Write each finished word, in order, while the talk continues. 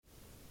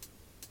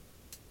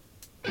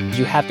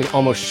You have to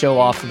almost show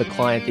off to the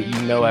client that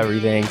you know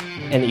everything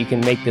and that you can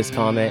make this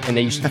comment and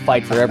that you should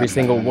fight for every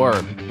single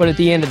word. But at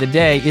the end of the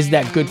day, is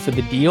that good for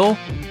the deal?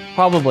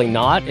 Probably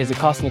not. Is it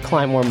costing the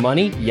client more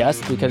money?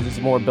 Yes, because it's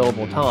more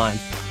billable time.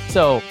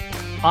 So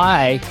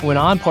when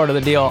I'm part of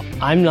the deal,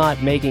 I'm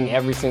not making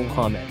every single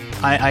comment.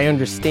 I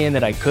understand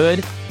that I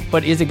could,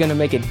 but is it going to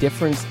make a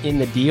difference in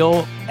the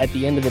deal at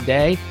the end of the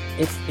day?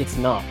 It's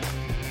not.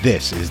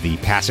 This is the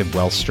Passive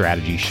Wealth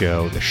Strategy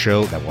Show, the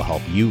show that will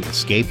help you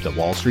escape the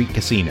Wall Street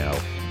casino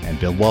and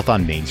build wealth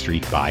on Main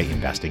Street by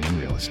investing in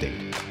real estate.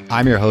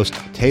 I'm your host,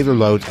 Taylor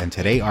Lodes, and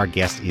today our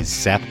guest is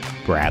Seth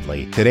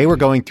Bradley. Today we're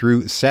going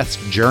through Seth's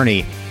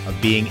journey of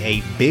being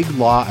a big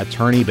law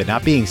attorney, but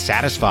not being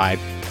satisfied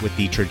with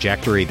the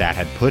trajectory that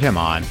had put him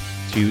on,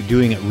 to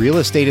doing real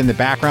estate in the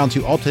background,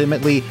 to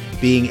ultimately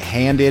being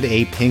handed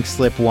a pink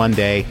slip one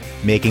day,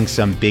 making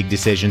some big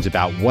decisions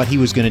about what he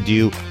was going to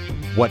do,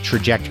 what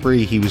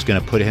trajectory he was going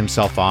to put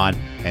himself on,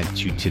 and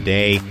to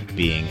today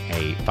being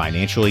a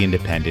financially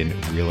independent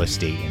real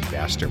estate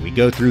investor. We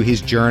go through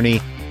his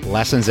journey,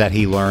 lessons that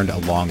he learned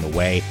along the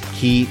way,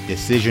 key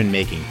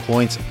decision-making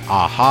points,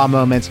 aha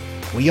moments.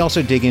 We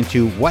also dig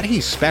into what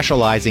he's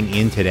specializing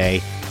in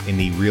today in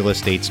the real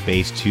estate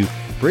space to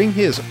bring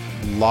his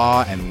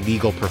law and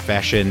legal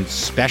profession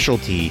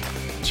specialty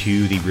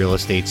to the real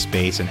estate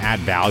space and add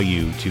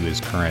value to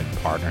his current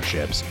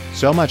partnerships.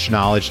 So much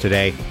knowledge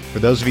today. For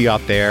those of you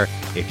out there,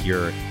 if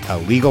you're a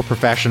legal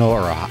professional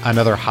or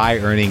another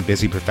high-earning,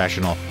 busy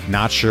professional,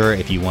 not sure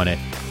if you want to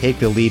take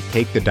the leap,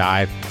 take the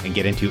dive, and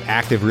get into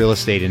active real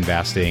estate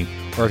investing,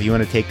 or if you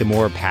want to take the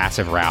more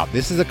passive route,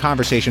 this is a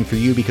conversation for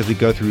you because we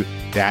go through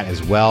that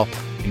as well.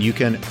 And you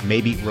can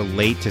maybe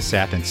relate to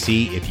Seth and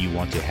see if you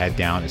want to head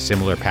down a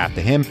similar path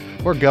to him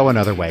or go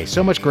another way.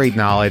 So much great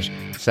knowledge.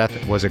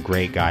 Seth was a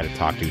great guy to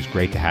talk to. It was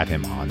great to have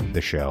him on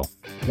the show.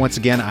 Once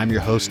again, I'm your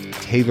host,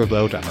 Taylor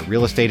Lodes. I'm a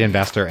real estate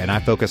investor, and I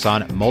focus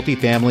on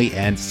multifamily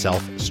and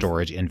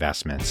self-storage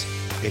investments.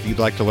 If you'd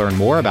like to learn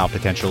more about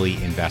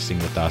potentially investing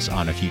with us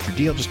on a future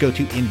deal, just go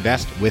to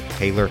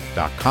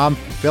investwithtaylor.com,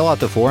 fill out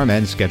the form,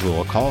 and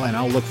schedule a call, and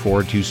I'll look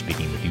forward to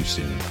speaking with you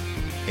soon.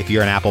 If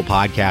you're an Apple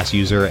Podcast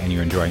user and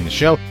you're enjoying the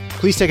show,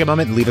 please take a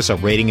moment and leave us a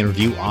rating and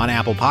review on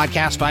Apple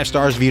Podcasts. 5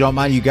 stars if you don't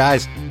mind, you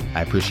guys.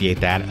 I appreciate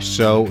that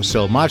so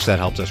much. That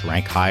helps us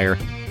rank higher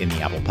in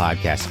the Apple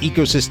Podcast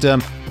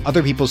ecosystem.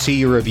 Other people see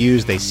your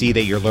reviews. They see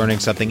that you're learning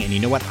something. And you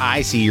know what?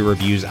 I see your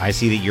reviews. I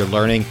see that you're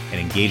learning and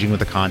engaging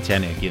with the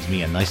content. And it gives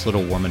me a nice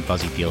little warm and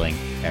fuzzy feeling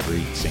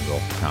every single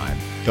time.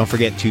 Don't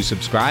forget to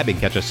subscribe and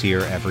catch us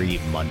here every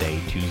Monday,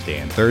 Tuesday,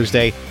 and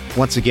Thursday.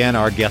 Once again,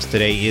 our guest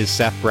today is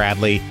Seth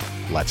Bradley.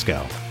 Let's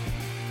go.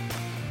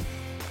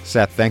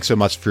 Seth, thanks so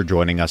much for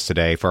joining us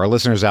today. For our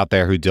listeners out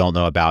there who don't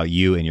know about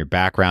you and your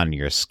background and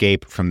your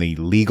escape from the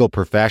legal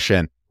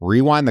profession,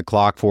 rewind the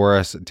clock for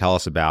us and tell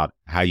us about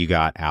how you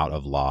got out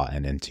of law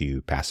and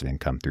into passive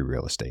income through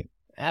real estate.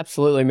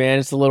 Absolutely, man.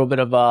 It's a little bit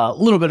of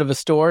a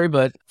story,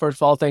 but first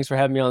of all, thanks for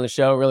having me on the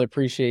show. Really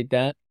appreciate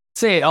that.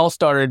 Say it all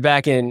started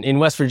back in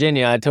West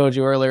Virginia. I told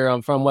you earlier,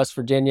 I'm from West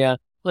Virginia,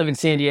 live in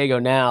San Diego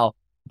now,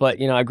 but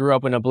I grew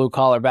up in a blue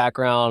collar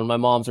background. My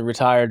mom's a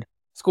retired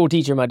school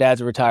teacher. My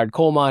dad's a retired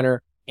coal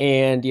miner.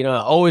 And, I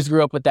always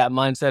grew up with that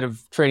mindset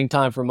of trading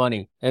time for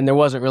money. And there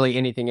wasn't really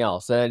anything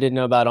else. I didn't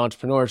know about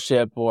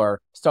entrepreneurship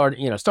or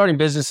starting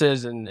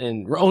businesses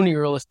and owning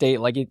real estate.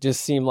 Like it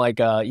just seemed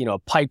like a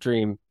pipe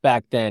dream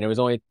back then. It was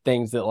only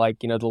things that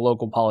the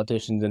local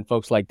politicians and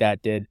folks like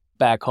that did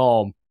back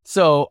home.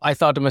 So I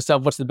thought to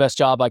myself, what's the best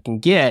job I can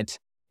get?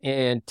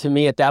 And to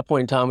me at that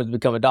point in time was to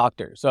become a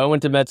doctor. So I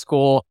went to med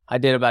school. I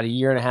did about 1.5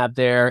 years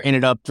there,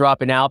 ended up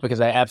dropping out because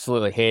I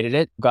absolutely hated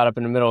it. Got up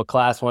in the middle of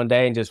class one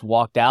day and just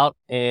walked out.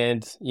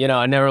 And,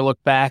 I never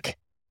looked back.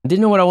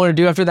 Didn't know what I wanted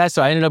to do after that.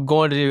 So I ended up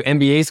going to do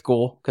MBA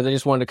school because I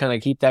just wanted to kind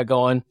of keep that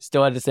going.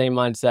 Still had the same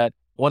mindset.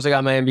 Once I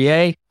got my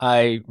MBA,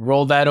 I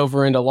rolled that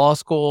over into law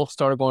school,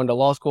 started going to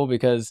law school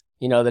because,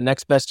 the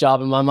next best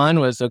job in my mind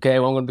was, okay,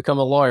 well, I'm going to become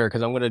a lawyer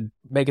because I'm going to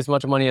make as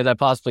much money as I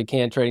possibly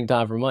can trading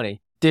time for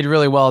money. Did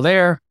really well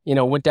there,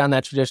 went down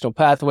that traditional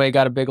pathway,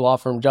 got a big law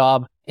firm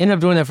job, ended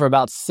up doing that for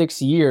about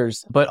 6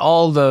 years. But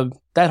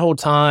that whole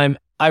time,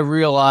 I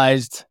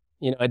realized,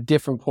 at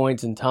different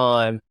points in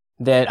time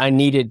that I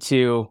needed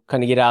to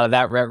kind of get out of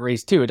that rat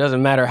race too. It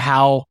doesn't matter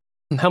how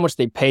much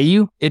they pay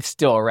you, it's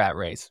still a rat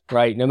race,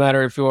 right? No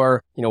matter if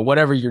you're,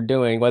 whatever you're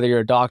doing, whether you're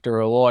a doctor or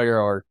a lawyer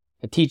or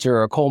a teacher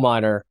or a coal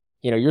miner,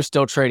 you're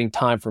still trading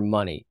time for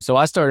money. So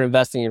I started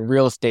investing in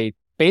real estate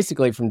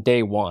basically from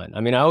day one.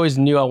 I always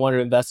knew I wanted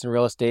to invest in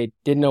real estate.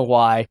 Didn't know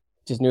why,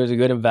 just knew it was a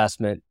good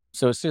investment.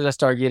 So as soon as I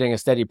started getting a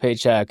steady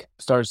paycheck,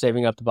 started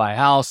saving up to buy a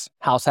house.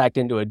 House hacked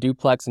into a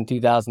duplex in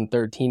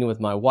 2013 with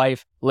my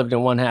wife. Lived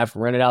in one half,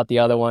 rented out the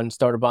other one.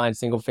 Started buying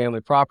single family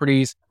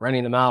properties,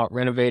 renting them out,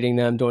 renovating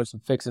them, doing some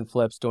fix and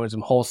flips, doing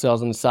some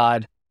wholesales on the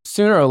side.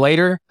 Sooner or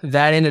later,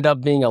 that ended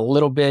up being a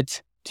little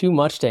bit too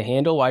much to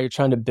handle while you're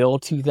trying to bill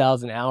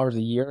 2,000 hours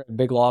a year at a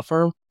big law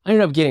firm. I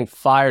ended up getting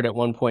fired at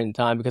one point in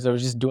time because I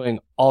was just doing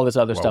all this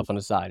other stuff on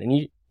the side. And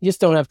you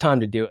just don't have time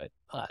to do it.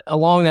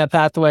 Along that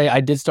pathway,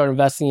 I did start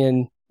investing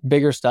in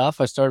bigger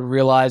stuff, I started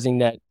realizing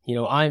that,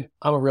 I'm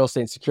a real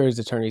estate and securities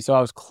attorney. So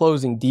I was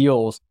closing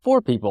deals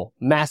for people,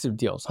 massive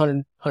deals,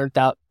 $100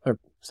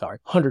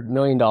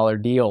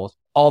 million deals.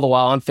 All the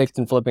while I'm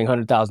fixing flipping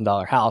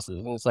 $100,000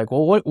 houses. And it's like,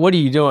 well, what are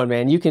you doing,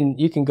 man? You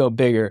can go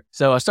bigger.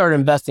 So I started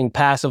investing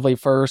passively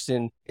first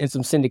in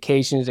some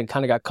syndications and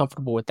kind of got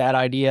comfortable with that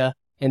idea.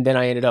 And then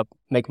I ended up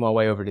making my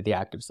way over to the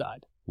active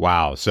side.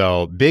 Wow.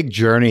 So big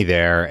journey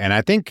there. And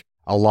I think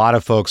a lot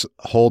of folks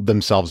hold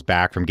themselves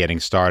back from getting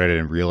started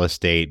in real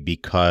estate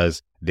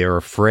because they're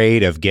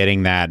afraid of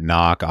getting that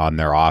knock on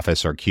their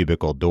office or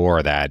cubicle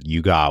door that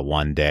you got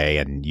one day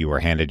and you were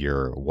handed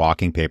your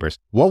walking papers.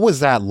 What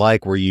was that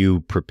like? Were you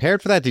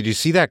prepared for that? Did you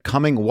see that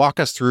coming? Walk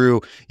us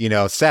through,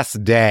 Seth's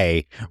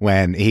day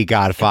when he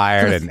got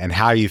fired and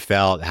how you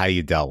felt, how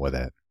you dealt with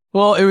it.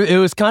 Well, it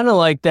was kind of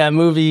like that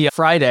movie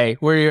Friday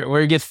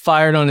where he gets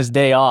fired on his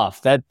day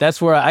off. That's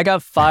where I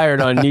got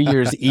fired on New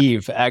Year's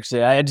Eve,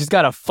 actually. I just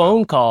got a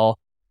phone call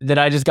that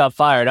I just got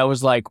fired. I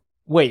was like,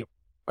 wait,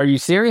 are you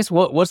serious?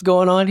 What's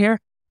going on here?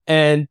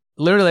 And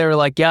literally they were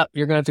like, yeah,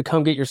 you're going to have to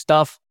come get your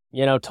stuff,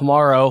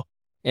 tomorrow.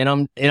 And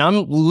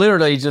I'm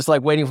literally just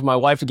like waiting for my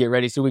wife to get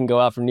ready so we can go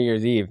out for New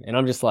Year's Eve. And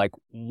I'm just like,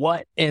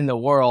 what in the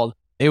world?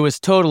 It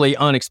was totally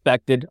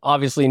unexpected.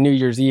 Obviously, New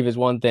Year's Eve is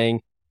one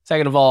thing.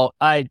 Second of all,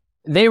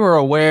 they were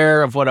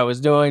aware of what I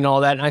was doing and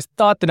all that. And I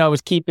thought that I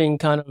was keeping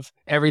kind of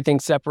everything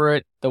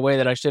separate the way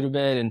that I should have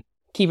been and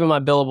keeping my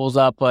billables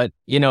up. But,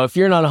 if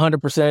you're not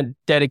 100%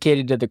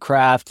 dedicated to the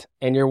craft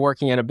and you're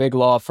working at a big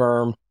law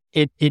firm,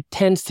 it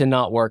tends to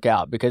not work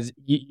out because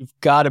you've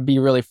got to be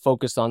really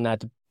focused on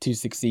that to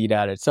succeed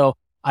at it. So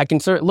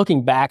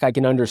looking back, I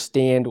can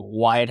understand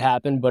why it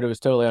happened, but it was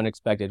totally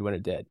unexpected when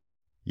it did.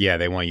 Yeah,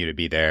 they want you to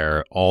be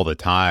there all the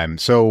time.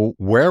 So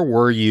where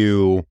were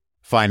you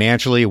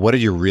financially? What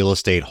did your real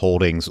estate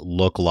holdings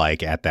look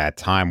like at that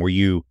time? Were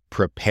you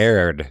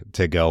prepared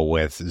to go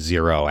with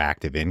zero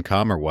active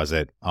income, or was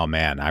it, oh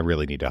man, I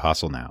really need to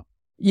hustle now?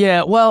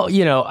 Yeah, well,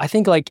 I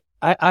think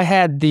I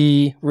had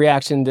the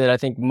reaction that I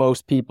think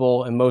most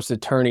people and most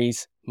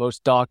attorneys,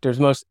 most doctors,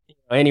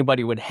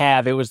 anybody would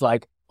have. It was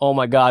like, oh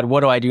my God,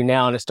 what do I do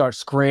now? And I start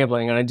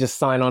scrambling and I just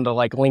sign on to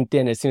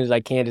LinkedIn as soon as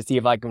I can to see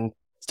if I can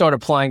start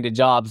applying to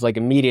jobs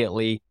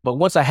immediately. But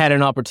once I had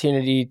an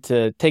opportunity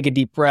to take a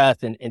deep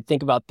breath and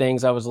think about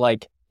things, I was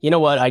like, you know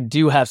what? I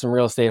do have some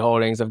real estate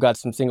holdings. I've got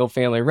some single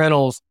family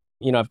rentals.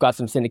 I've got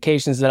some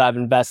syndications that I've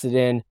invested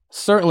in.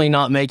 Certainly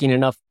not making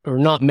enough or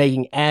not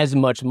making as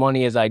much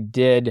money as I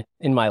did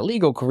in my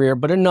legal career,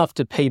 but enough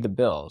to pay the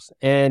bills.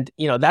 And,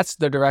 that's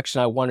the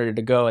direction I wanted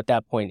to go at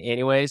that point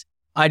anyways.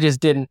 I just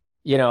didn't,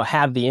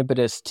 have the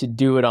impetus to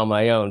do it on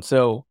my own.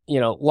 So,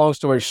 long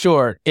story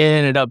short, it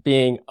ended up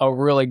being a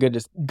really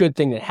good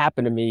thing that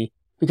happened to me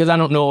because I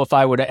don't know if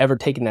I would have ever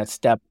taken that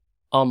step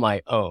on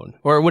my own,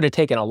 or it would have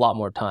taken a lot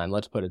more time.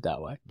 Let's put it that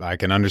way. I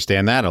can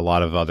understand that. A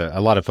lot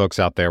of folks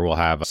out there will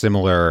have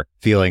similar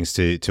feelings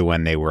to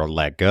when they were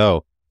let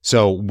go.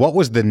 So what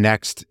was the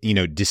next,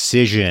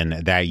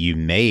 decision that you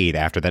made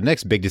after that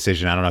next big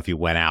decision? I don't know if you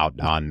went out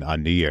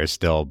on New Year's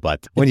still,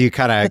 but when you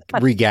kind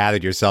of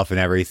regathered yourself and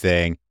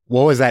everything,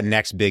 what was that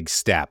next big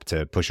step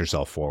to push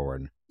yourself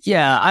forward?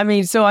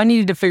 Yeah, so I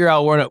needed to figure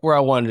out where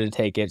I wanted to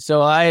take it.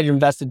 So I had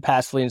invested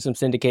passively in some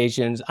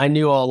syndications. I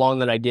knew all along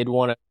that I did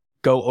want to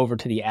go over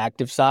to the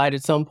active side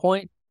at some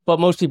point, but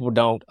most people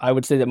don't. I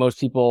would say that most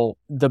people,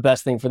 the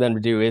best thing for them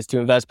to do is to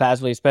invest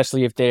passively,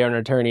 especially if they are an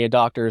attorney, a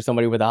doctor, or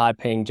somebody with a high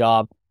paying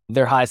job.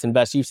 Their highest and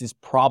best use is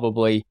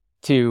probably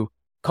to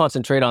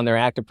concentrate on their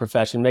active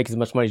profession, make as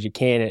much money as you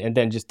can, and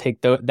then just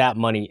take that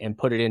money and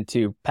put it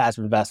into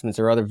passive investments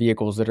or other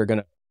vehicles that are going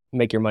to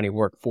make your money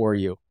work for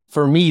you.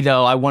 For me,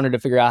 though, I wanted to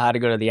figure out how to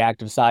go to the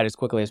active side as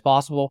quickly as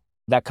possible.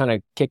 That kind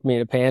of kicked me in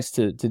the pants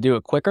to do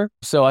it quicker.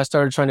 So I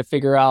started trying to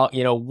figure out,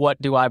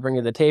 what do I bring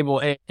to the table?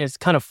 It's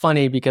kind of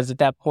funny because at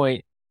that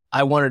point,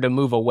 I wanted to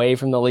move away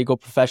from the legal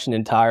profession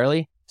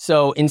entirely.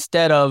 So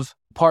instead of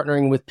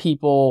partnering with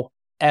people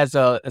as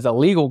a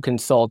legal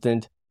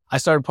consultant, I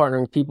started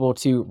partnering with people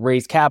to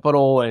raise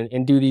capital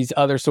and do these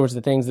other sorts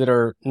of things that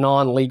are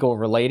non-legal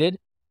related.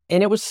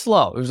 And it was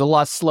slow. It was a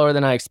lot slower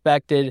than I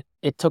expected.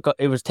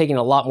 It was taking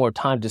a lot more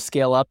time to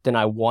scale up than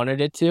I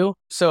wanted it to.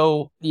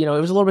 So, it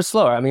was a little bit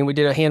slower. We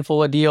did a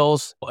handful of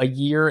deals a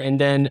year. And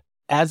then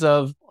it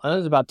was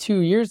about 2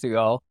 years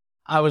ago,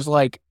 I was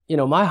like,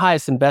 my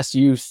highest and best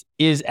use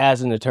is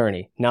as an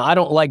attorney. Now, I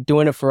don't like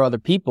doing it for other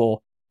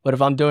people, but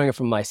if I'm doing it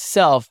for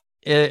myself,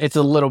 it's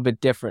a little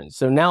bit different.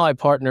 So now I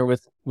partner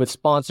with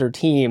sponsor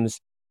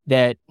teams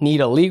that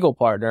need a legal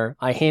partner.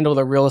 I handle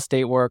the real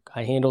estate work,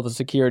 I handle the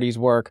securities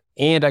work,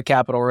 and I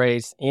capital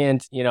raise,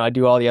 and I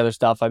do all the other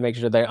stuff. I make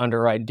sure they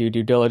underwrite and do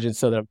due diligence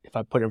so that if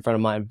I put it in front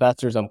of my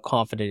investors, I'm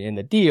confident in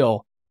the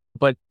deal.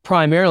 But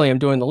primarily, I'm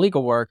doing the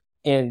legal work,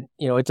 and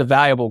it's a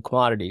valuable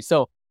commodity.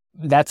 So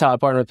that's how I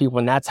partner with people,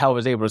 and that's how I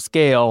was able to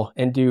scale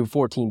and do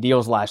 14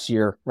 deals last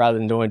year rather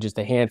than doing just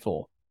a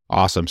handful.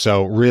 Awesome.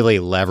 So really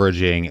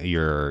leveraging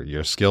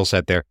your skill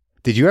set there.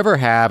 Did you ever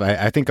have?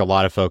 I think a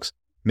lot of folks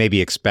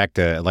maybe expect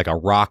a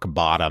rock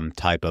bottom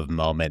type of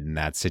moment in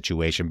that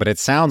situation. But it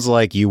sounds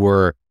like you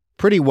were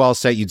pretty well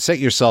set. You'd set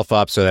yourself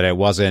up so that it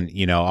wasn't,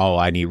 oh,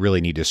 I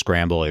really need to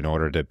scramble in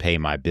order to pay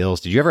my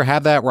bills. Did you ever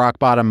have that rock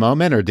bottom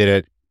moment, or did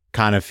it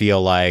kind of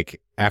feel like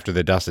after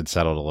the dust had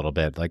settled a little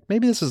bit, like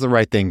maybe this is the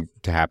right thing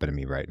to happen to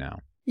me right now?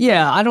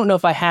 Yeah, I don't know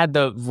if I had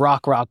the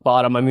rock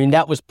bottom. I mean,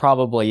 that was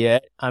probably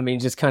it. I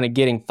mean, just kind of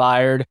getting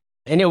fired.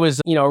 And it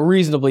was, a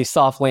reasonably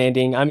soft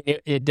landing. I mean,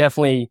 it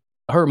definitely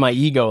hurt my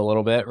ego a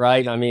little bit,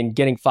 right? I mean,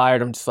 getting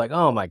fired, I'm just like,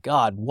 oh my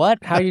God, what?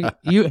 How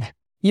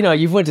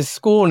you've went to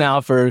school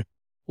now for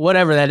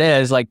whatever that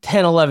is, like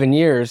 10, 11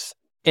 years,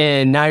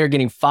 and now you're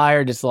getting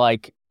fired. It's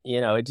like,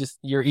 it just,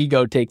 your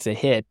ego takes a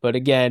hit. But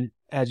again,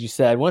 as you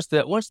said, once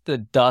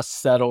the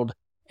dust settled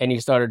and you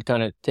started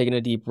kind of taking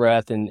a deep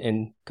breath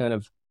and kind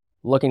of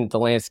looking at the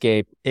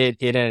landscape, it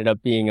ended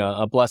up being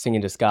a blessing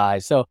in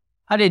disguise. So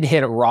I didn't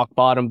hit a rock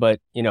bottom,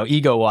 but,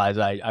 ego-wise,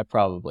 I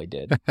probably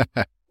did.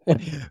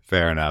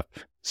 Fair enough.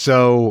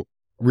 So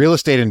real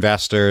estate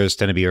investors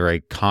tend to be very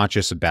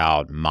conscious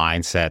about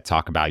mindset,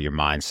 talk about your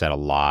mindset a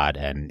lot,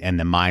 and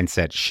the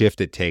mindset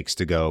shift it takes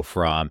to go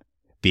from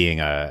being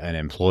an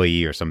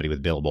employee or somebody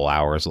with billable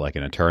hours like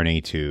an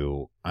attorney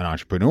to an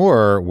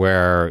entrepreneur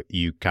where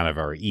you kind of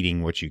are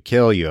eating what you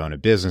kill, you own a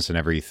business and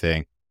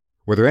everything.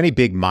 Were there any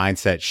big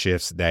mindset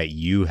shifts that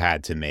you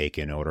had to make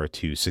in order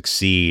to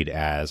succeed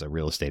as a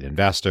real estate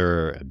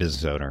investor, a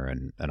business owner,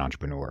 and an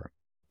entrepreneur?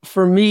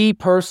 For me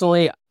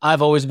personally,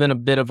 I've always been a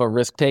bit of a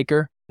risk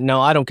taker.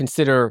 No, I don't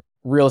consider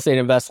real estate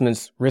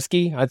investments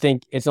risky. I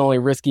think it's only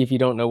risky if you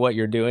don't know what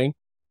you're doing.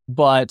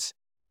 But,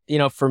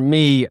 for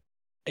me,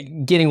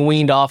 getting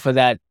weaned off of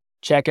that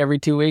check every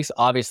 2 weeks,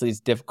 obviously it's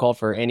difficult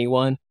for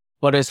anyone.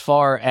 But as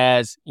far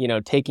as,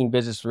 taking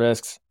business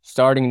risks,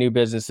 starting new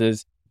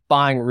businesses,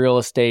 buying real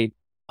estate,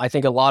 I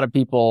think a lot of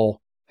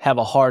people have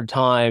a hard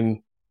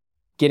time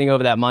getting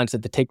over that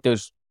mindset to take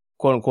those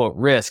quote unquote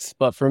risks.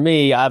 But for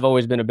me, I've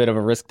always been a bit of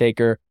a risk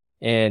taker,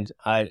 and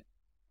it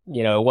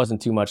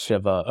wasn't too much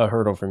of a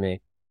hurdle for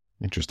me.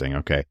 Interesting.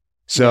 Okay.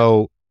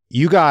 So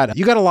you got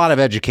a lot of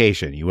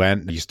education.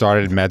 You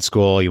started med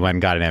school, you went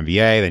and got an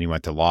MBA, then you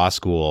went to law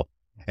school.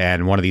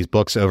 And one of these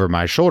books over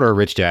my shoulder,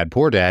 Rich Dad,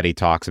 Poor Dad, he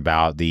talks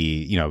about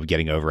the,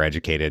 getting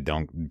overeducated.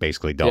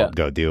 Don't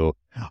go do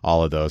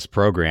all of those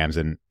programs.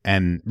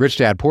 And Rich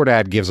Dad, Poor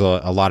Dad gives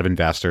a lot of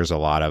investors a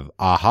lot of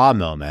aha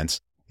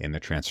moments in the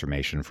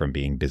transformation from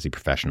being busy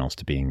professionals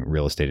to being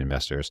real estate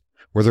investors.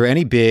 Were there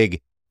any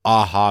big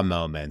aha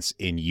moments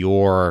in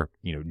your,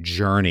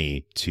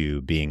 journey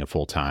to being a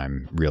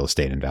full-time real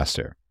estate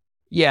investor?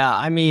 Yeah,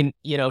 I mean,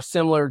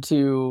 similar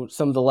to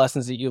some of the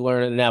lessons that you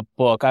learned in that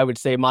book, I would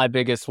say my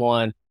biggest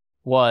one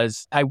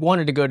was I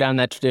wanted to go down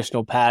that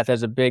traditional path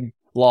as a big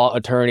law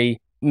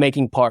attorney,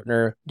 making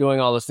partner,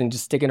 doing all those things,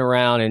 just sticking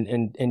around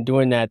and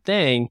doing that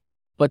thing.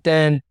 But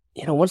then,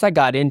 once I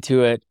got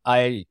into it,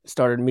 I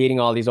started meeting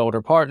all these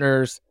older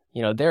partners.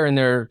 They're in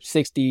their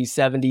 60s,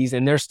 70s,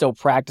 and they're still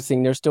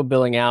practicing. They're still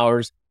billing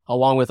hours,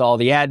 along with all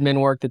the admin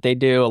work that they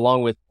do,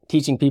 along with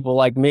teaching people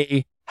like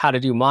me how to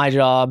do my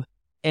job.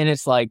 And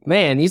it's like,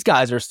 man, these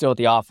guys are still at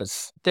the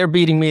office. They're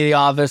beating me at the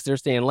office. They're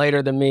staying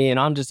later than me, and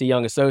I'm just a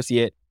young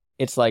associate.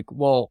 It's like,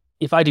 well,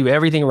 if I do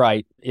everything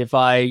right, if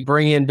I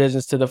bring in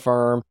business to the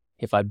firm,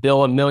 if I bill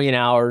 1 million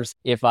hours,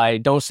 if I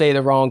don't say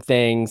the wrong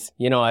things,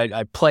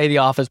 I play the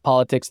office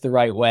politics the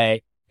right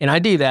way, and I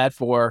do that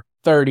for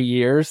 30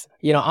 years,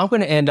 I'm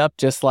going to end up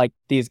just like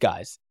these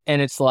guys. And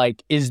it's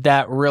like, is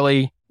that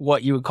really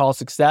what you would call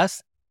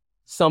success?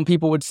 Some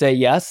people would say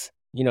yes,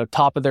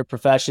 top of their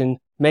profession,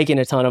 making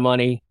a ton of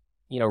money,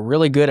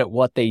 really good at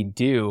what they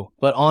do.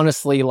 But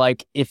honestly,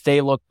 like if they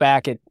look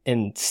back at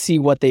and see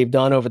what they've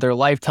done over their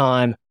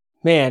lifetime,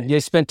 man, they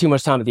spent too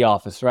much time at the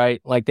office,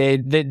 right? Like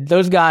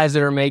those guys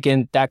that are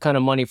making that kind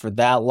of money for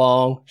that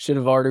long should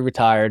have already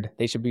retired.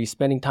 They should be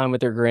spending time with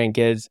their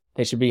grandkids.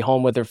 They should be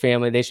home with their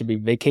family. They should be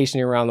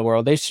vacationing around the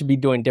world. They should be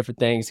doing different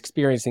things,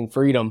 experiencing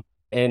freedom.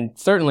 And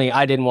certainly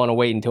I didn't want to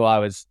wait until I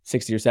was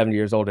 60 or 70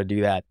 years old to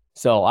do that.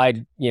 So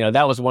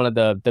that was one of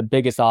the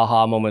biggest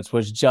aha moments,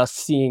 was just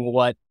seeing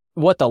what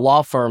the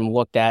law firm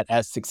looked at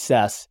as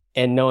success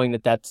and knowing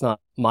that that's not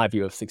my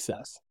view of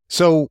success.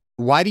 So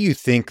why do you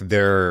think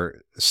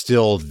they're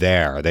still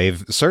there?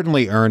 They've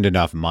certainly earned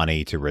enough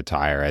money to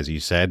retire, as you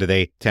said. Do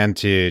they tend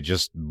to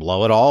just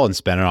blow it all and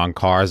spend it on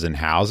cars and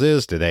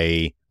houses? Do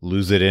they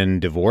lose it in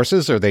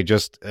divorces? Or are they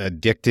just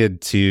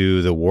addicted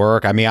to the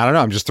work? I mean, I don't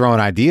know. I'm just throwing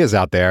ideas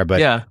out there, but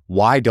yeah.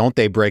 Why don't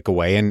they break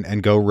away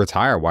and go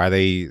retire? Why are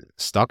they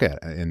stuck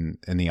in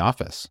the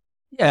office?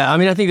 Yeah, I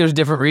mean, I think there's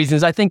different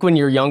reasons. I think when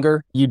you're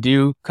younger, you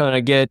do kind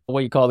of get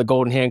what you call the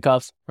golden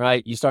handcuffs,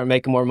 right? You start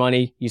making more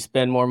money, you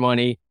spend more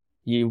money,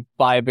 you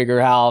buy a bigger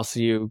house,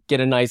 you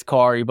get a nice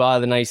car, you buy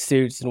the nice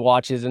suits and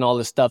watches and all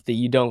the stuff that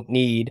you don't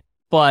need.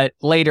 But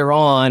later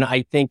on,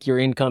 I think your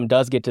income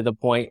does get to the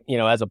point,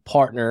 as a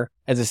partner,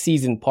 as a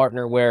seasoned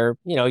partner, where,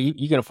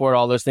 you can afford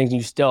all those things and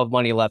you still have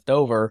money left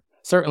over.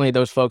 Certainly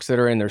those folks that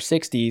are in their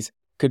 60s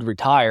could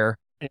retire.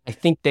 I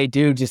think they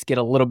do just get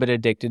a little bit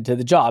addicted to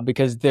the job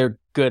because they're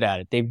good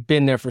at it. They've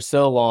been there for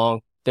so long.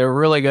 They're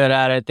really good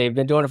at it. They've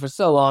been doing it for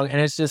so long.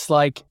 And it's just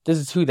like, this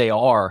is who they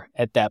are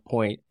at that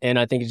point. And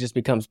I think it just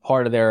becomes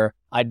part of their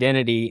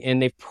identity.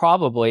 And they've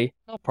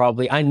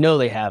I know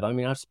they have. I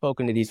mean, I've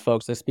spoken to these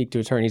folks. I speak to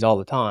attorneys all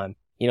the time.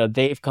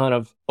 They've kind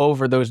of,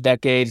 over those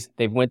decades,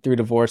 they've went through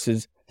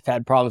divorces, they've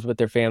had problems with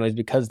their families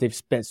because they've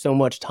spent so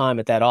much time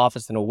at that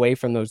office and away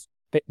from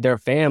their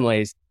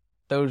families.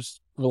 Those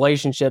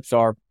relationships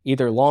are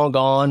either long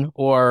gone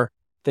or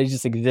they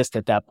just exist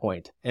at that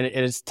point. And it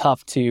is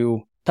tough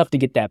to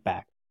get that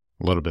back.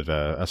 A little bit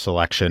of a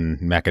selection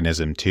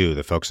mechanism too.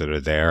 The folks that are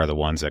there are the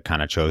ones that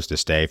kind of chose to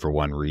stay for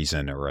one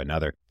reason or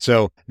another.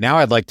 So now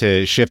I'd like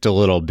to shift a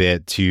little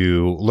bit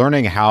to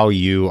learning how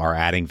you are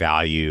adding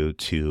value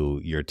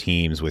to your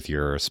teams with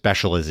your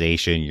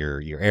specialization,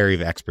 your area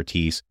of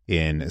expertise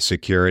in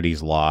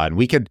securities law. And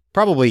we could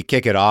probably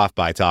kick it off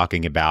by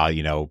talking about,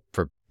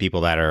 for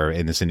people that are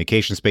in the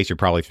syndication space, you're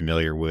probably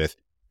familiar with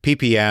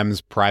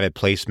PPMs, private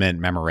placement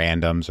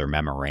memorandums, or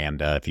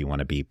memoranda, if you want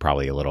to be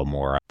probably a little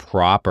more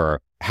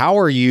proper. How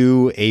are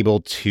you able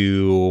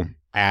to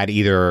add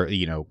either,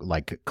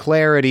 like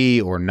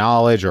clarity or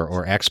knowledge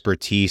or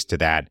expertise to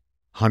that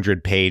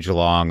 100-page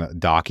long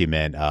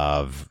document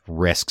of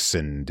risks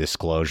and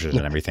disclosures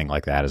and everything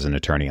like that as an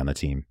attorney on the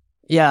team?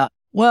 Yeah.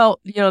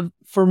 Well,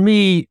 for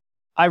me,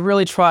 I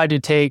really try to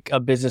take a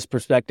business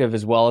perspective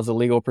as well as a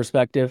legal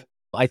perspective.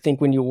 I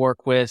think when you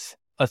work with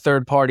a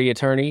third-party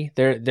attorney,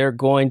 they're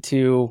going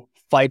to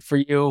fight for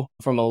you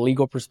from a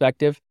legal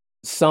perspective.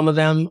 Some of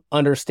them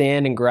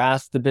understand and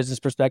grasp the business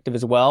perspective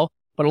as well,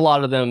 but a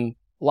lot of them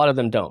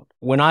don't.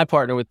 When I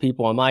partner with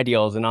people on my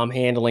deals and I'm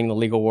handling the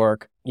legal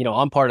work,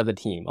 I'm part of the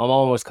team. I'm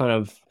almost kind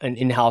of an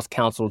in-house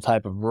counsel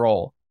type of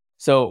role.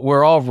 So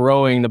we're all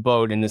rowing the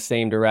boat in the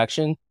same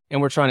direction,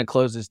 and we're trying to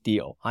close this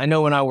deal. I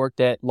know when I worked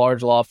at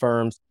large law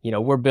firms,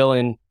 we're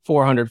billing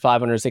 $400,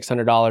 $500,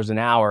 $600 an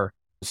hour.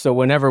 So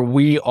whenever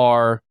we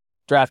are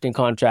drafting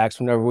contracts,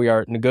 whenever we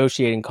are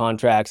negotiating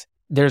contracts,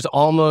 there's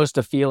almost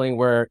a feeling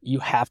where you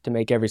have to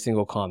make every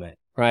single comment,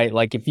 right?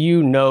 Like if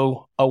you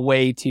know a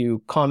way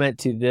to comment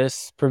to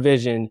this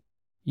provision,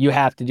 you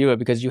have to do it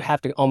because you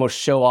have to almost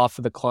show off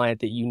for the client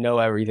that you know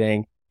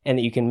everything and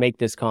that you can make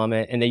this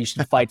comment and that you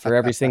should fight for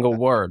every single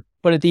word.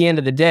 But at the end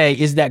of the day,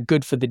 is that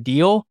good for the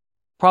deal?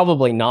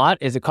 Probably not.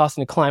 Is it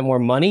costing the client more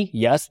money?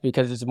 Yes,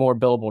 because it's more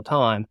billable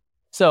time.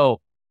 So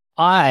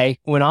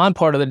when I'm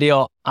part of the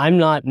deal, I'm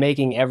not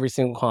making every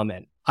single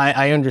comment.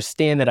 I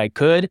understand that I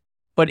could,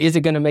 but is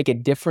it going to make a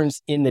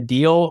difference in the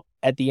deal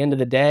at the end of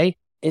the day?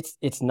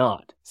 It's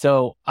not.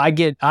 So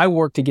I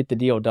work to get the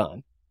deal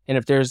done. And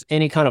if there's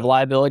any kind of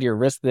liability or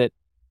risk that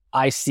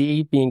I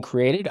see being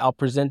created, I'll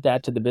present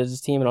that to the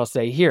business team and I'll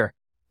say, here,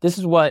 this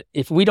is what,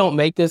 if we don't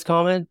make this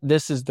comment,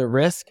 this is the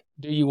risk.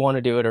 Do you want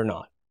to do it or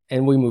not?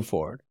 And we move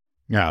forward.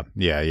 Yeah.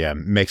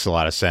 Makes a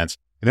lot of sense.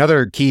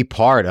 Another key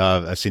part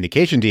of a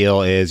syndication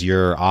deal is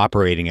your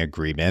operating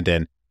agreement.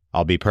 And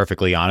I'll be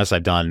perfectly honest,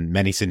 I've done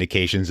many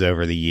syndications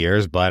over the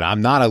years, but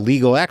I'm not a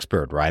legal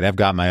expert, right? I've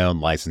got my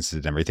own licenses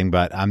and everything,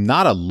 but I'm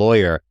not a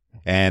lawyer.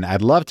 And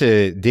I'd love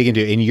to dig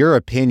into, in your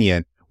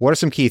opinion, what are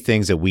some key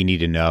things that we need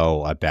to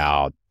know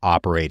about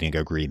operating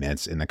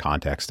agreements in the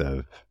context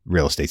of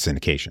real estate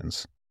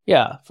syndications?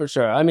 Yeah, for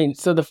sure. I mean,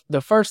 so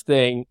the first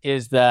thing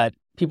is that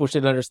people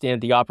should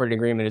understand the operating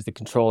agreement is the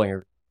controlling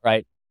agreement,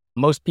 right?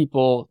 Most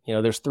people,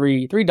 there's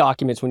three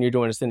documents when you're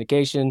doing a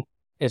syndication.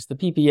 It's the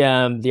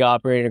PPM, the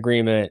operating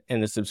agreement,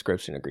 and the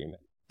subscription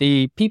agreement.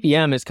 The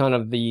PPM is kind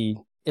of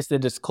it's the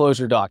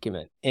disclosure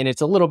document. And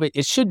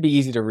it should be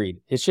easy to read.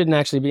 It shouldn't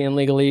actually be in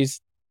legalese.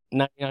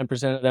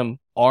 99% of them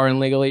are in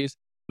legalese.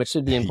 It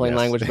should be in plain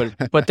language,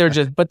 but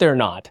they're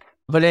not.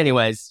 But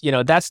anyways,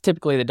 that's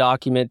typically the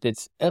document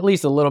that's at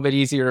least a little bit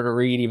easier to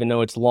read, even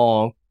though it's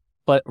long.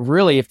 But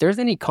really, if there's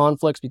any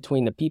conflicts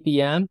between the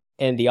PPM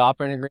and the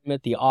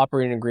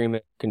operating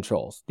agreement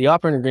controls. The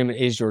operating agreement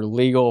is your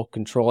legal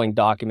controlling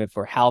document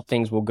for how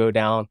things will go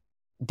down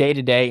day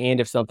to day and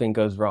if something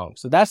goes wrong.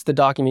 So that's the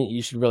document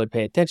you should really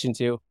pay attention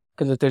to,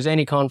 because if there's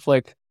any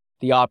conflict,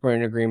 the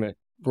operating agreement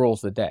rules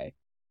the day.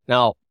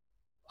 Now,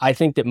 I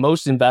think that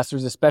most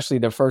investors, especially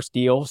their first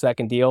deal,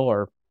 second deal,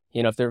 or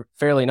if they're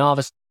fairly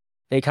novice,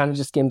 they kind of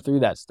just skim through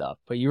that stuff.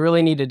 But you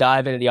really need to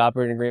dive into the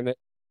operating agreement,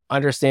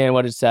 understand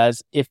what it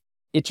says. If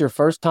it's your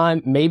first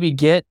time, maybe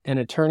get an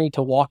attorney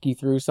to walk you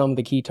through some of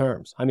the key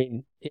terms. I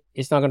mean,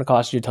 it's not going to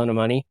cost you a ton of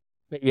money,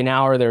 maybe an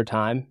hour of their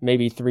time,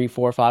 maybe $300,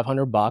 $400,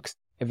 $500.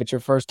 If it's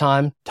your first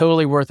time,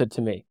 totally worth it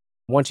to me.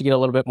 Once you get a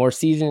little bit more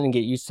seasoned and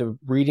get used to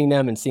reading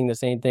them and seeing the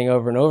same thing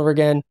over and over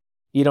again,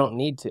 you don't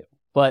need to.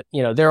 But,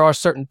 there are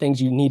certain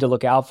things you need to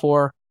look out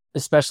for,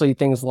 especially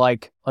things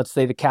like, let's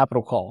say, the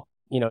capital call.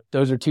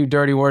 Those are two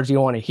dirty words you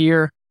don't want to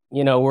hear.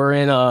 We're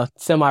in a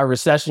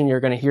semi-recession. You're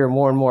going to hear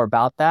more and more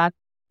about that.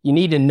 You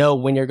need to know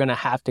when you're going to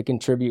have to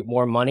contribute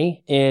more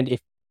money. And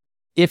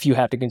if you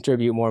have to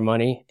contribute more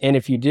money, and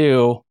if you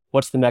do,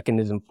 what's the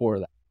mechanism for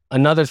that?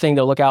 Another thing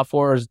to look out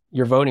for is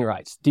your voting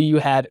rights. Do you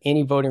have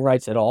any voting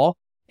rights at all?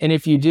 And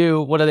if you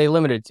do, what are they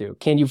limited to?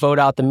 Can you vote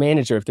out the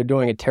manager if they're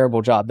doing a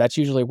terrible job? That's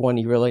usually one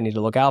you really need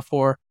to look out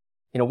for.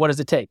 what does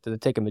it take? Does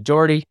it take a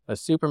majority, a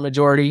super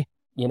majority?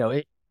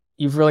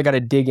 You've really got to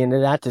dig into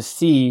that to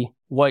see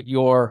what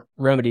your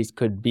remedies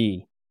could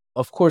be.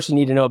 Of course, you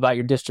need to know about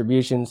your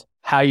distributions,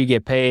 how you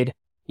get paid.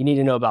 You need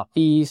to know about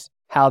fees,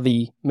 how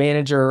the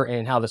manager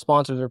and how the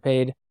sponsors are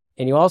paid.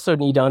 And you also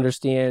need to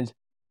understand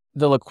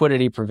the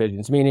liquidity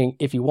provisions, meaning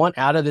if you want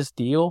out of this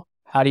deal,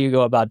 how do you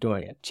go about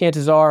doing it?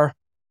 Chances are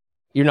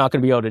you're not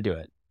going to be able to do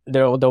it.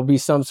 There'll be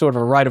some sort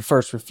of a right of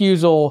first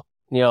refusal.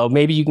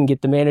 Maybe you can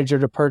get the manager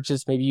to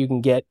purchase, maybe you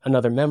can get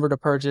another member to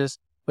purchase,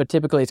 but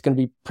typically it's going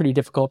to be pretty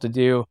difficult to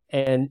do,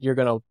 and you're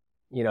going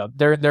to,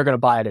 they're going to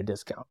buy at a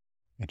discount.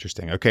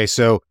 Interesting. Okay,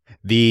 so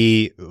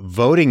the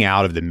voting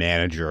out of the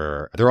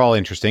manager, they're all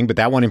interesting, but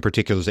that one in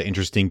particular is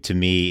interesting to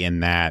me in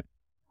that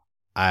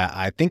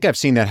I think I've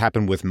seen that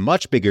happen with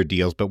much bigger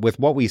deals, but with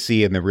what we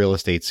see in the real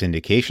estate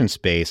syndication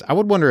space, I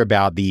would wonder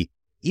about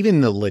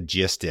even the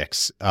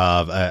logistics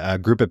of a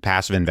group of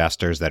passive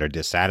investors that are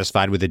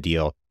dissatisfied with a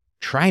deal,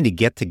 trying to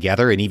get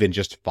together and even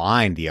just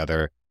find the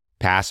other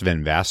passive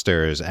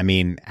investors. I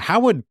mean, how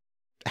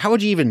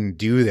would you even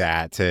do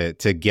that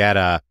to get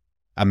a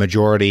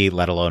majority,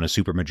 let alone a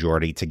super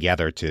majority,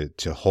 together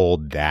to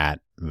hold that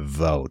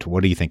vote?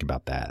 What do you think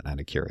about that, out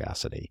of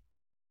curiosity?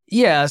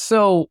 Yeah,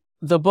 so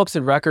the books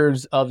and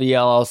records of the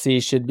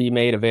LLC should be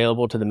made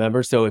available to the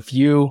members. So if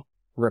you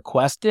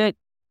request it,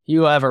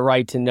 you have a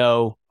right to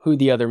know who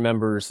the other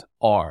members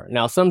are.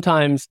 Now,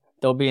 sometimes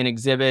there'll be an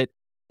exhibit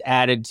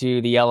added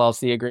to the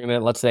LLC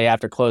agreement. Let's say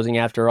after closing,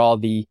 after all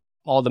the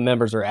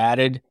members are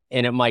added,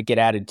 and it might get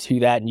added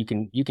to that, and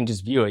you can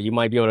just view it. You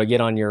might be able to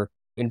get on your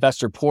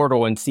investor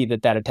portal and see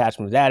that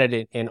attachment was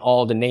added and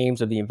all the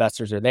names of the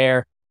investors are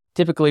there.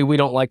 Typically, we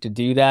don't like to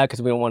do that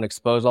because we don't want to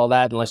expose all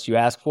that unless you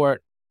ask for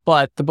it.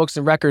 But the books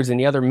and records and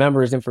the other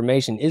members'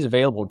 information is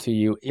available to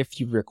you if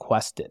you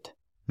request it.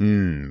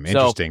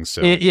 Interesting.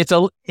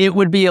 So it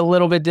would be a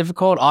little bit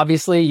difficult.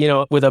 Obviously,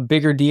 with a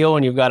bigger deal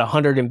and you've got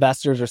 100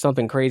 investors or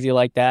something crazy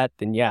like that,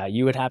 then yeah,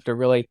 you would have to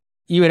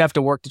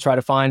work to try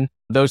to find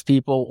those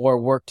people, or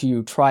work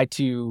to try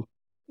to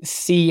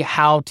see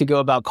how to go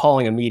about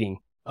calling a meeting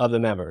of the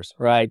members,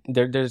 right?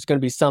 There's going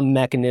to be some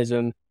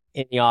mechanism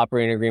in the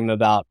operating agreement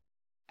about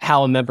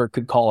how a member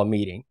could call a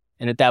meeting.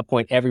 And at that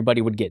point, everybody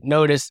would get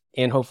notice,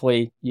 and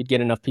hopefully you'd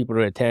get enough people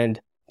to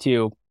attend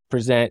to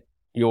present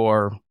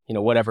your,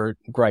 whatever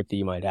gripe that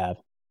you might have.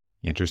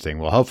 Interesting.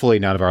 Well, hopefully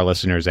none of our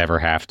listeners ever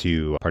have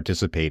to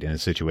participate in a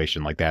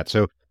situation like that.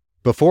 So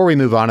before we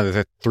move on to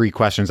the 3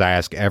 questions I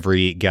ask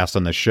every guest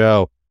on the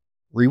show,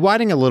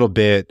 rewinding a little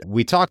bit,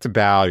 we talked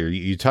about, or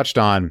you touched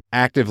on,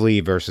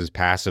 actively versus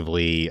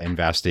passively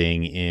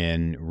investing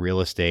in real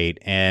estate.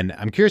 And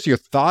I'm curious your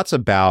thoughts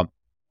about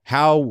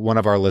how one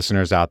of our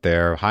listeners out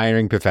there,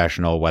 hiring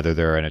professional, whether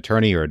they're an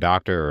attorney or a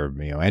doctor or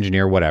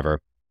engineer, whatever,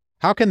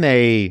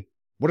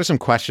 what are some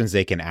questions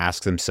they can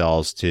ask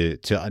themselves to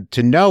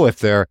know if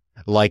they're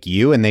like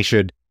you and they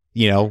should,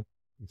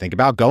 think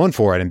about going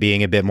for it and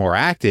being a bit more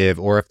active,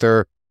 or if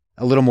they're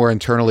a little more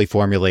internally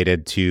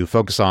formulated to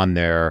focus on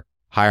their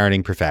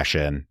hiring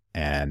profession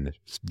and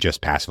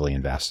just passively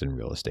invest in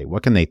real estate?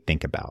 What can they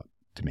think about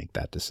to make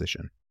that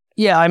decision?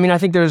 Yeah, I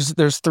think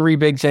there's 3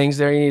 big things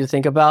there you need to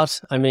think about.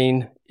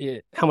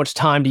 How much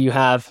time do you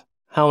have?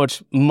 How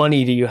much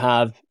money do you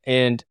have?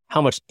 And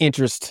how much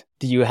interest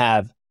do you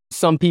have?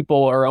 Some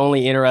people are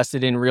only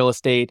interested in real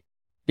estate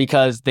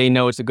because they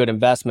know it's a good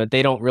investment.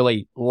 They don't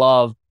really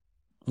love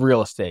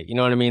real estate. You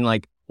know what I mean?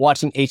 Like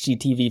watching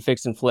HGTV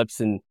fix and flips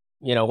and,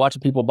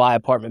 watching people buy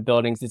apartment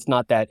buildings, it's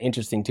not that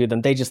interesting to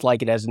them. They just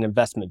like it as an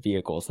investment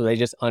vehicle. So they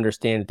just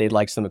understand that they'd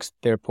like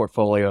their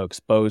portfolio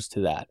exposed to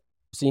that.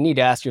 So you need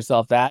to ask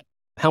yourself that.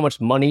 How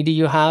much money do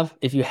you have?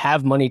 If you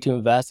have money to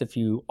invest, if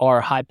you are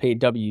a high-paid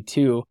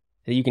W-2,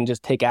 that you can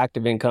just take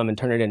active income and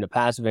turn it into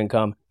passive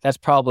income, that's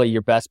probably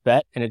your best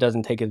bet, and it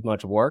doesn't take as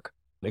much work.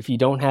 If you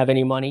don't have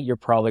any money, you're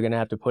probably going to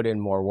have to put in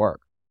more work.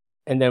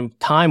 And then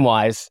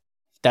time-wise,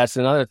 that's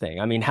another thing.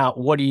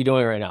 What are you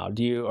doing right now?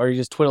 Are you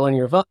just twiddling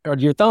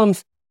your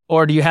thumbs,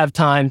 or do you have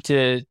time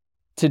to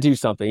do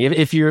something?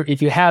 If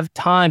you have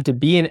time to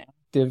be an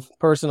active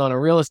person on a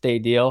real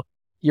estate deal,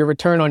 your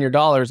return on your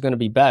dollar is going to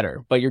be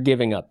better, but you're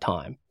giving up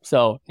time.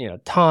 So,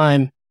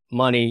 time,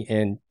 money,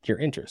 and your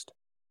interest.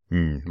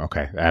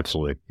 Okay,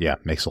 absolutely. Yeah,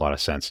 makes a lot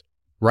of sense.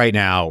 Right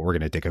now, we're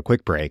going to take a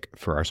quick break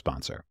for our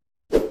sponsor.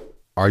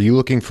 Are you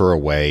looking for a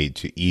way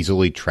to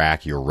easily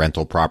track your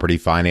rental property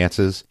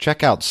finances?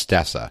 Check out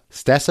Stessa.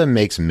 Stessa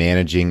makes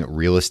managing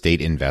real estate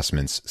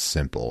investments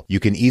simple. You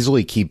can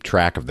easily keep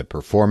track of the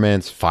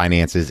performance,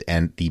 finances,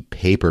 and the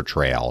paper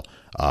trail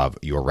of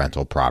your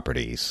rental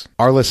properties.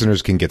 Our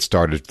listeners can get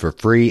started for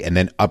free and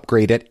then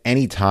upgrade at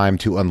any time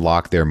to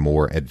unlock their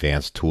more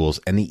advanced tools.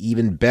 And the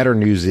even better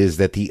news is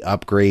that the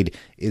upgrade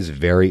is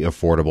very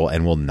affordable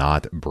and will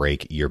not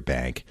break your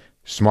bank.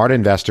 Smart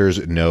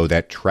investors know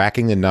that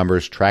tracking the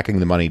numbers, tracking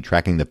the money,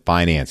 tracking the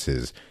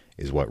finances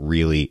is what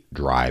really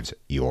drives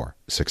your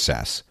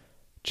success.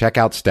 Check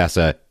out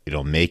Stessa.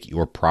 It'll make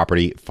your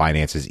property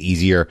finances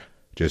easier.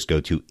 Just go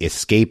to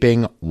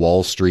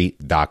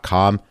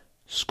escapingwallstreet.com,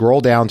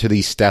 scroll down to the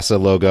Stessa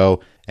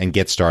logo, and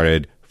get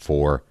started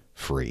for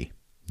free.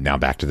 Now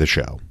back to the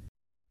show.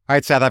 All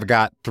right, Seth, I've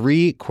got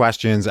 3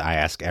 questions I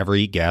ask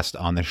every guest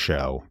on the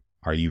show.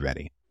 Are you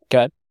ready?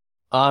 Okay.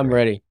 I'm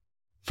ready.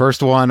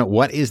 First one,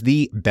 what is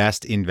the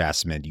best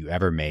investment you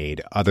ever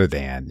made other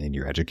than in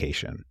your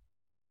education?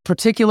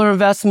 Particular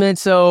investment.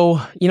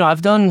 So,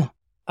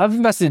 I've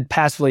invested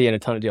passively in a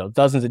ton of deals,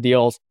 dozens of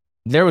deals.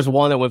 There was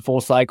one that went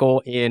full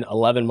cycle in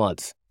 11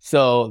 months.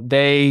 So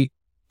they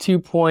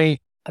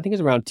I think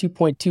it's around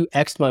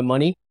 2.2x my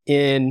money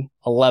in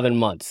 11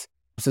 months.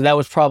 So that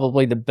was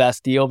probably the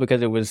best deal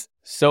because it was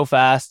so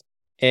fast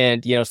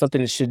and,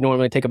 something that should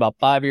normally take about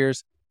 5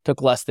 years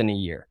took less than a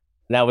year.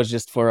 And that was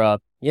just for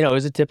it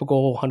was a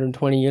typical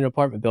 120 unit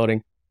apartment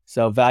building.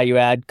 So value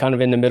add kind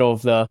of in the middle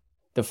of the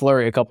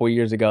flurry a couple of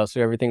years ago.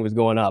 So everything was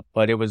going up,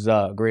 but it was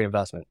a great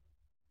investment.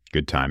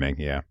 Good timing.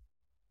 Yeah.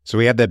 So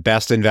we had the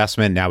best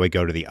investment. Now we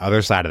go to the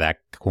other side of that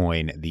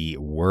coin, the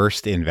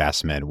worst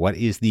investment. What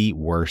is the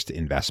worst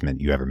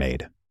investment you ever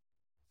made?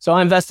 So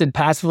I invested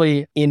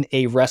passively in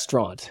a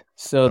restaurant.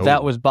 So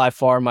that was by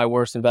far my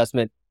worst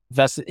investment.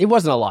 It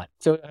wasn't a lot.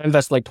 So I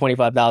invested like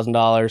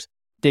 $25,000.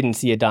 Didn't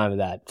see a dime of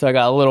that. So I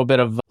got a little bit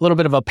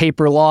of a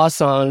paper loss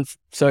so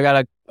I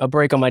got a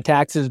break on my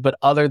taxes. But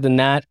other than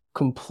that,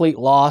 complete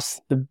loss.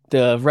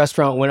 The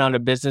restaurant went out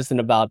of business in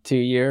about 2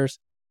 years.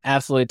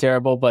 Absolutely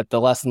terrible. But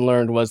the lesson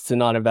learned was to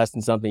not invest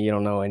in something you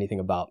don't know anything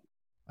about.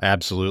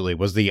 Absolutely.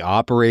 Was the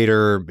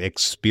operator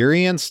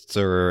experienced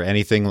or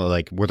anything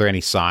were there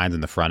any signs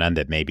in the front end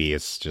that maybe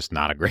it's just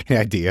not a great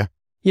idea?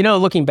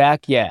 Looking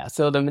back, yeah.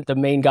 So the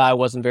main guy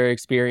wasn't very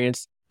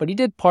experienced. But he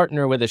did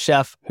partner with a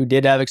chef who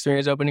did have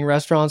experience opening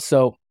restaurants.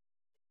 So,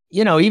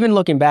 even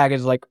looking back,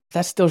 it's like,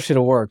 that still should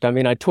have worked. I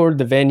mean, I toured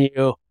the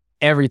venue,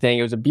 everything.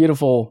 It was a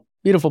beautiful,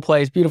 beautiful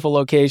place, beautiful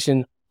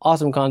location,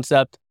 awesome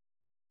concept.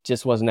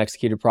 Just wasn't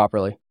executed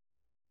properly.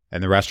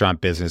 And the restaurant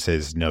business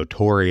is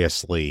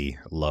notoriously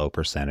low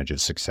percentage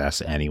of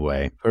success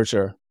anyway. For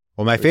sure.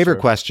 Well, my favorite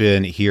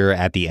question here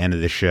at the end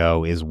of the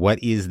show is,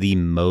 what is the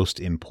most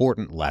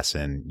important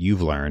lesson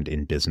you've learned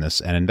in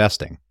business and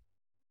investing?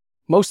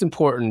 Most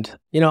important,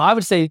 I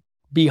would say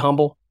be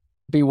humble,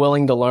 be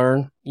willing to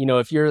learn.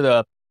 If you're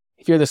the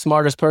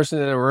smartest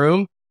person in the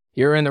room,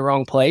 you're in the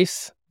wrong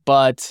place.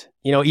 But,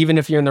 even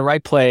if you're in the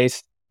right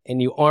place and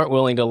you aren't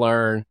willing to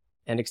learn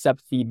and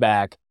accept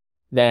feedback,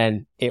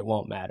 then it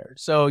won't matter.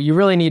 So you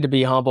really need to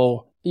be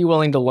humble, be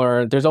willing to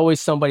learn. There's always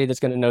somebody that's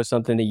going to know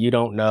something that you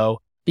don't know.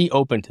 Be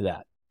open to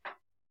that.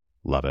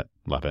 Love it.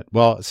 Love it.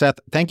 Well, Seth,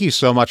 thank you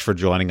so much for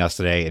joining us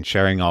today and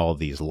sharing all of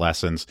these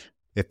lessons.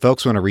 If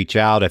folks want to reach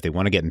out, if they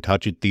want to get in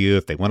touch with you,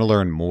 if they want to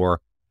learn more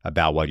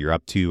about what you're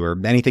up to or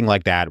anything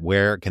like that,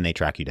 where can they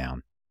track you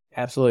down?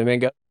 Absolutely,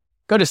 man.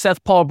 Go to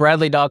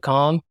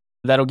SethPaulBradley.com.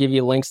 That'll give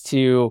you links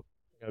to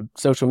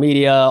social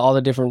media, all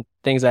the different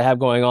things I have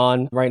going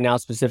on right now,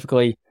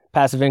 specifically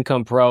Passive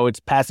Income Pro. It's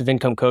passive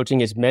income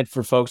coaching. It's meant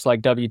for folks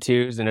like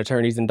W-2s and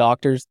attorneys and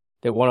doctors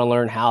that want to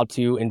learn how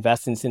to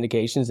invest in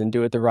syndications and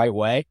do it the right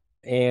way.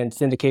 And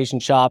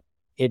Syndication Shop,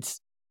 it's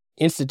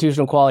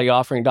institutional quality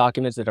offering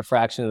documents at a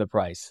fraction of the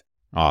price.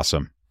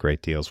 Awesome.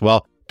 Great deals.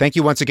 Well, thank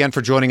you once again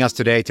for joining us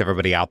today. To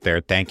everybody out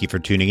there, thank you for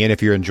tuning in.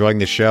 If you're enjoying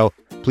the show,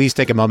 please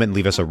take a moment and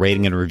leave us a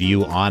rating and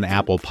review on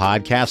Apple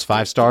Podcasts.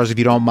 5 stars if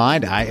you don't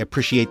mind. I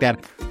appreciate that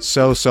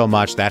so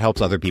much. That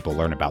helps other people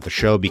learn about the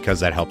show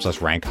because that helps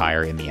us rank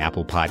higher in the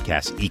Apple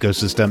Podcast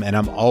ecosystem. And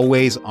I'm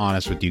always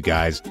honest with you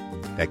guys.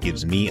 That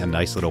gives me a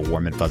nice little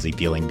warm and fuzzy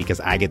feeling because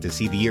I get to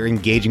see that you're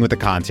engaging with the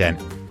content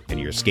and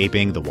you're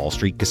escaping the Wall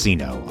Street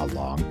casino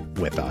along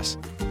with us.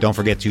 Don't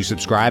forget to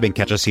subscribe and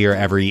catch us here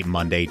every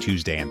Monday,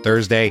 Tuesday, and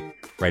Thursday.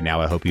 Right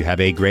now, I hope you have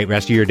a great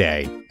rest of your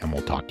day, and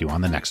we'll talk to you on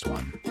the next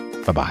one.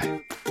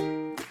 Bye-bye.